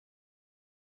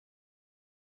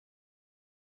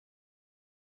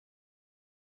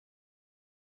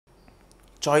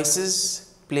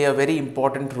choices play a very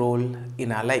important role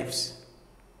in our lives.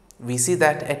 We see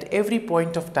that at every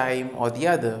point of time or the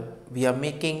other, we are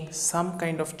making some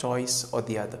kind of choice or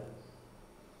the other.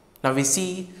 Now we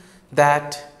see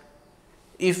that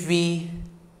if we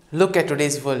look at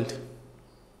today's world,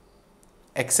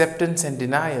 acceptance and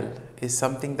denial is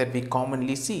something that we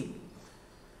commonly see.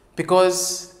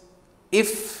 Because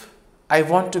if I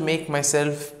want to make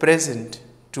myself present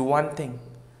to one thing,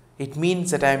 it means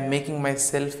that I am making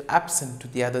myself absent to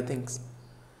the other things.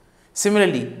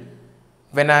 Similarly,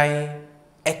 when I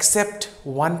accept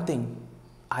one thing,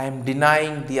 I am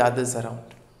denying the others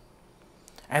around.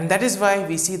 And that is why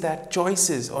we see that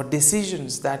choices or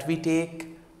decisions that we take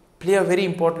play a very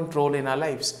important role in our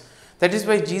lives. That is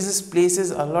why Jesus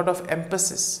places a lot of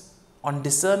emphasis on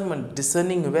discernment,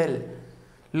 discerning well,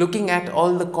 looking at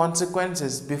all the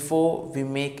consequences before we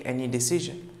make any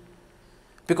decision.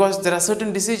 Because there are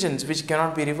certain decisions which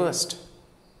cannot be reversed.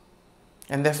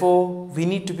 And therefore, we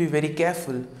need to be very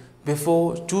careful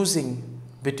before choosing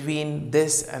between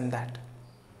this and that.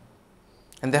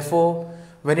 And therefore,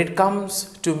 when it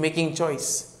comes to making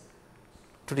choice,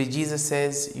 today Jesus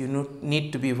says you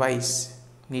need to be wise,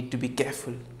 need to be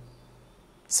careful.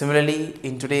 Similarly,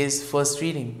 in today's first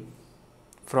reading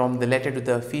from the letter to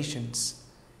the Ephesians,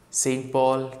 St.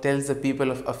 Paul tells the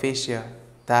people of Ephesia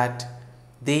that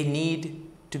they need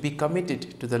to be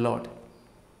committed to the Lord.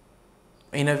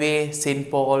 In a way, St.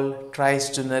 Paul tries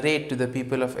to narrate to the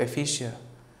people of Ephesia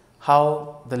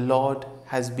how the Lord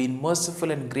has been merciful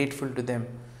and grateful to them.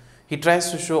 He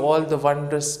tries to show all the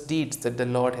wondrous deeds that the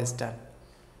Lord has done.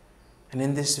 And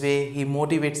in this way, he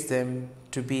motivates them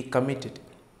to be committed.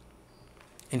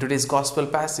 In today's gospel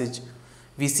passage,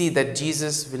 we see that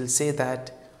Jesus will say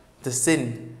that the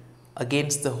sin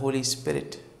against the Holy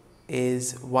Spirit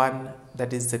is one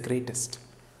that is the greatest.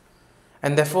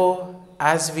 And therefore,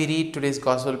 as we read today's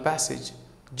gospel passage,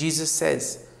 Jesus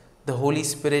says the Holy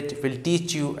Spirit will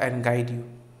teach you and guide you.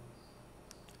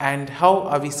 And how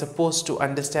are we supposed to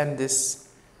understand this?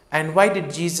 And why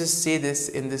did Jesus say this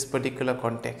in this particular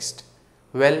context?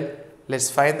 Well, let's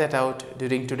find that out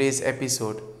during today's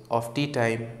episode of Tea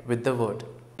Time with the Word.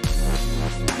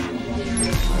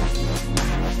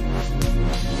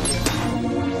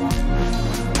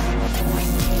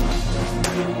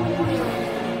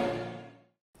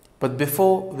 But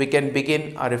before we can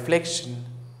begin our reflection,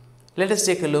 let us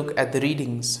take a look at the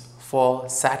readings for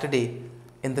Saturday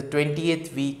in the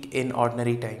 20th week in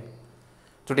Ordinary Time.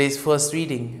 Today's first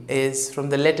reading is from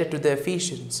the letter to the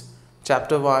Ephesians,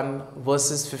 chapter 1,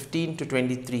 verses 15 to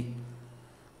 23.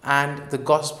 And the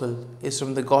Gospel is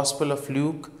from the Gospel of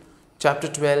Luke, chapter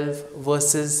 12,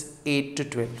 verses 8 to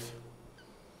 12.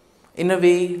 In a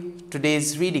way,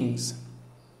 today's readings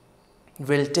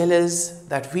will tell us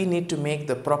that we need to make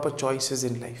the proper choices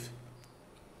in life.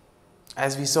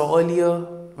 As we saw earlier,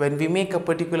 when we make a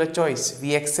particular choice,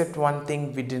 we accept one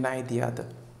thing, we deny the other.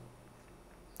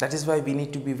 That is why we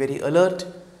need to be very alert.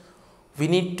 We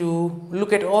need to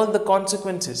look at all the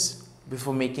consequences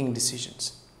before making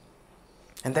decisions.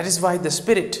 And that is why the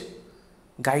Spirit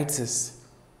guides us.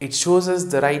 It shows us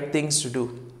the right things to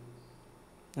do.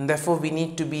 And therefore, we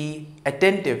need to be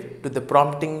attentive to the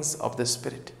promptings of the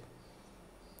Spirit.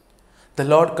 The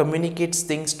Lord communicates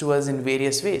things to us in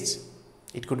various ways.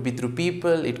 It could be through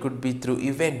people, it could be through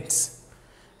events.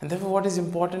 And therefore, what is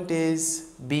important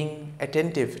is being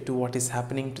attentive to what is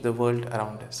happening to the world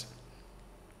around us.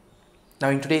 Now,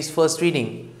 in today's first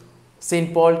reading,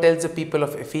 St. Paul tells the people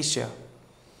of Ephesia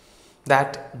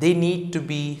that they need to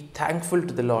be thankful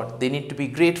to the Lord. They need to be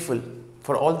grateful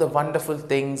for all the wonderful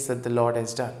things that the Lord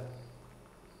has done.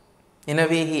 In a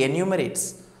way, he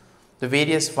enumerates the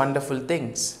various wonderful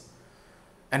things.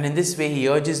 And in this way, he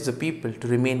urges the people to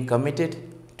remain committed,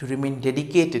 to remain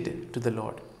dedicated to the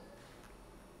Lord.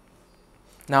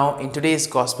 Now, in today's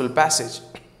gospel passage,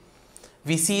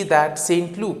 we see that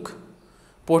St. Luke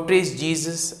portrays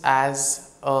Jesus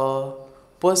as a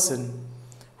person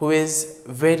who is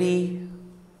very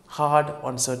hard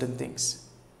on certain things.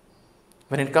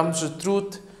 When it comes to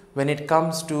truth, when it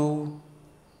comes to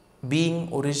being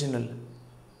original,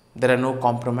 there are no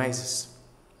compromises.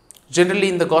 Generally,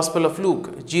 in the Gospel of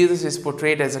Luke, Jesus is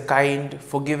portrayed as a kind,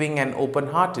 forgiving and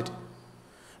open-hearted.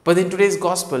 But in today's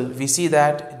Gospel, we see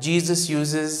that Jesus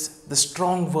uses the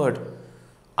strong word,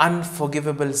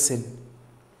 unforgivable sin.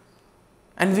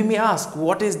 And we may ask,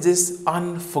 what is this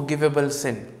unforgivable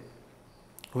sin?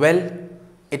 Well,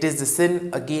 it is the sin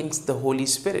against the Holy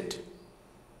Spirit.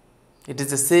 It is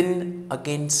the sin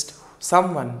against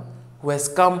someone who has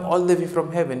come all the way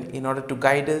from heaven in order to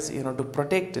guide us, in order to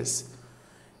protect us,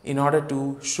 in order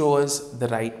to show us the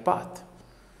right path.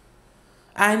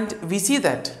 And we see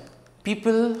that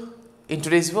people in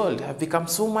today's world have become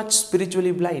so much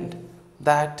spiritually blind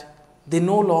that they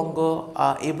no longer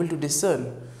are able to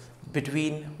discern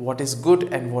between what is good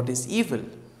and what is evil.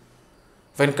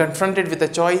 When confronted with a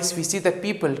choice, we see that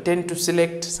people tend to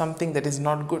select something that is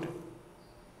not good.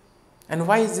 And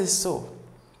why is this so?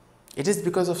 It is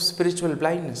because of spiritual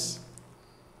blindness.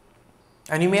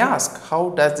 And you may ask, how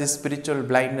does this spiritual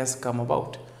blindness come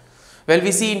about? Well,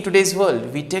 we see in today's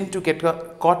world, we tend to get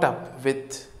caught up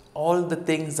with all the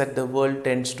things that the world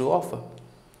tends to offer.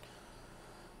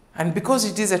 And because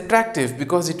it is attractive,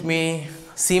 because it may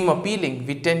seem appealing,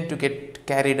 we tend to get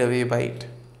carried away by it.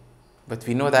 But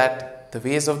we know that the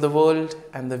ways of the world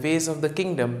and the ways of the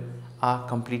kingdom are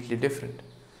completely different.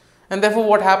 And therefore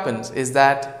what happens is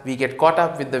that we get caught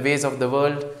up with the ways of the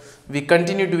world, we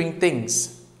continue doing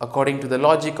things according to the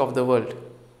logic of the world,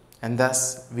 and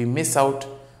thus we miss out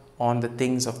on the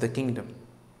things of the kingdom.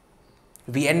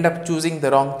 We end up choosing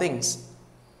the wrong things.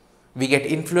 We get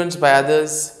influenced by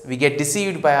others, we get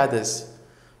deceived by others,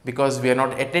 because we are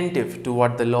not attentive to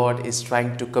what the Lord is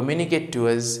trying to communicate to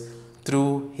us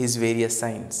through His various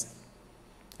signs.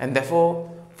 And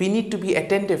therefore, we need to be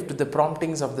attentive to the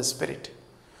promptings of the Spirit.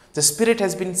 The Spirit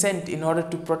has been sent in order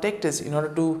to protect us, in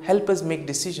order to help us make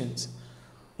decisions,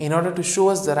 in order to show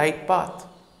us the right path.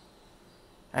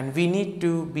 And we need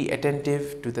to be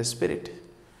attentive to the Spirit.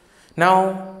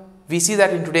 Now, we see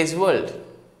that in today's world,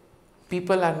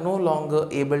 people are no longer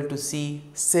able to see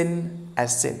sin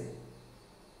as sin.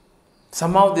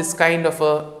 Somehow this kind of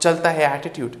a chalta hai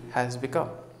attitude has become.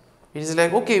 It is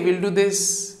like, okay, we'll do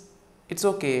this, it's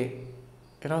okay,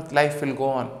 life will go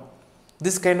on.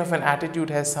 This kind of an attitude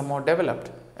has somehow developed,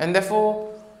 and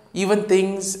therefore even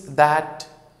things that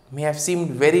may have seemed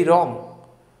very wrong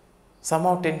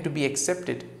somehow tend to be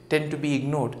accepted, tend to be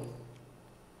ignored.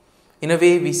 In a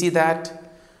way, we see that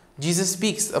Jesus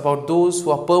speaks about those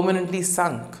who are permanently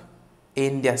sunk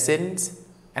in their sins,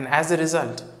 and as a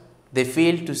result they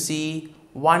fail to see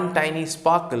one tiny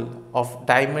sparkle of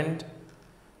diamond,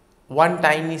 one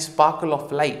tiny sparkle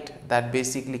of light that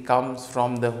basically comes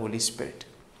from the Holy Spirit.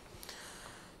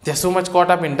 They are so much caught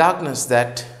up in darkness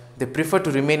that they prefer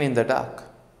to remain in the dark.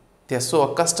 They are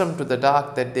so accustomed to the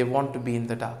dark that they want to be in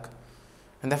the dark.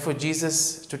 And therefore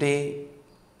Jesus today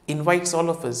invites all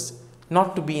of us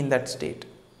not to be in that state.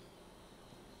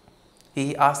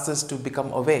 He asks us to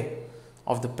become aware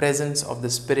of the presence of the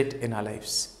Spirit in our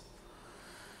lives.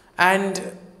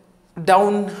 And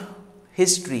down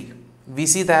history, we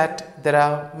see that there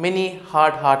are many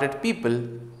hard-hearted people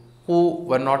who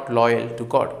were not loyal to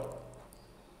God.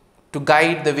 To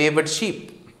guide the wayward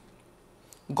sheep,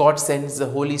 God sends the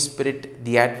Holy Spirit,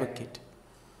 the advocate.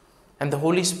 And the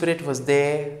Holy Spirit was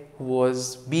there, who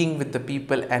was being with the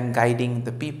people and guiding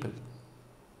the people.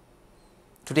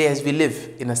 Today, as we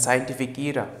live in a scientific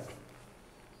era,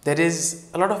 there is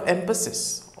a lot of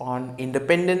emphasis on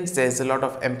independence, there is a lot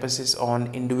of emphasis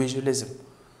on individualism.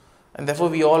 And therefore,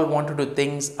 we all want to do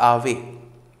things our way.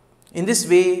 In this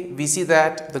way, we see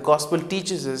that the gospel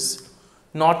teaches us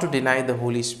not to deny the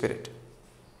Holy Spirit.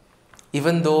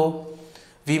 Even though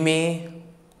we may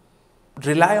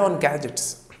rely on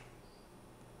gadgets,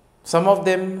 some of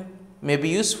them may be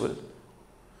useful,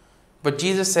 but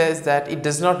Jesus says that it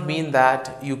does not mean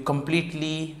that you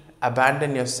completely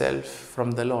abandon yourself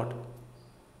from the Lord.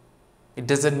 It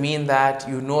doesn't mean that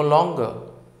you no longer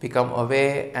become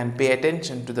aware and pay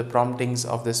attention to the promptings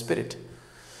of the Spirit,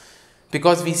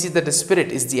 because we see that the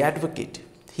Spirit is the advocate.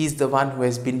 He is the one who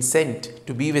has been sent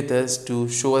to be with us, to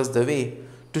show us the way,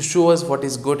 to show us what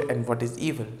is good and what is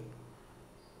evil.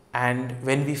 And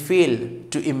when we fail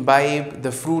to imbibe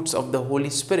the fruits of the Holy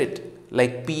Spirit,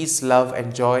 like peace, love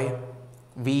and joy,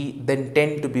 we then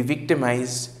tend to be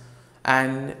victimized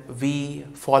and we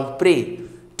fall prey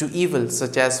to evils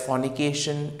such as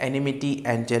fornication, enmity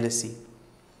and jealousy.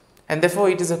 And therefore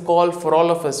it is a call for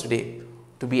all of us today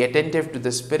to be attentive to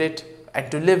the Spirit and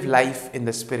to live life in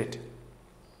the Spirit.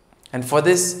 And for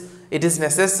this, it is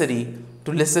necessary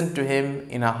to listen to Him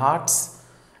in our hearts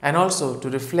and also to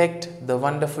reflect the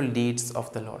wonderful deeds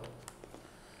of the Lord.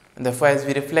 And therefore, as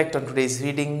we reflect on today's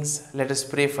readings, let us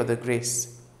pray for the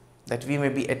grace that we may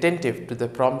be attentive to the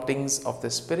promptings of the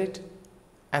Spirit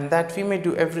and that we may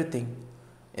do everything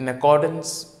in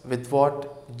accordance with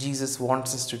what Jesus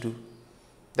wants us to do,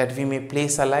 that we may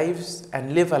place our lives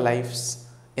and live our lives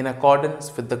in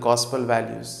accordance with the gospel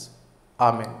values.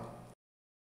 Amen.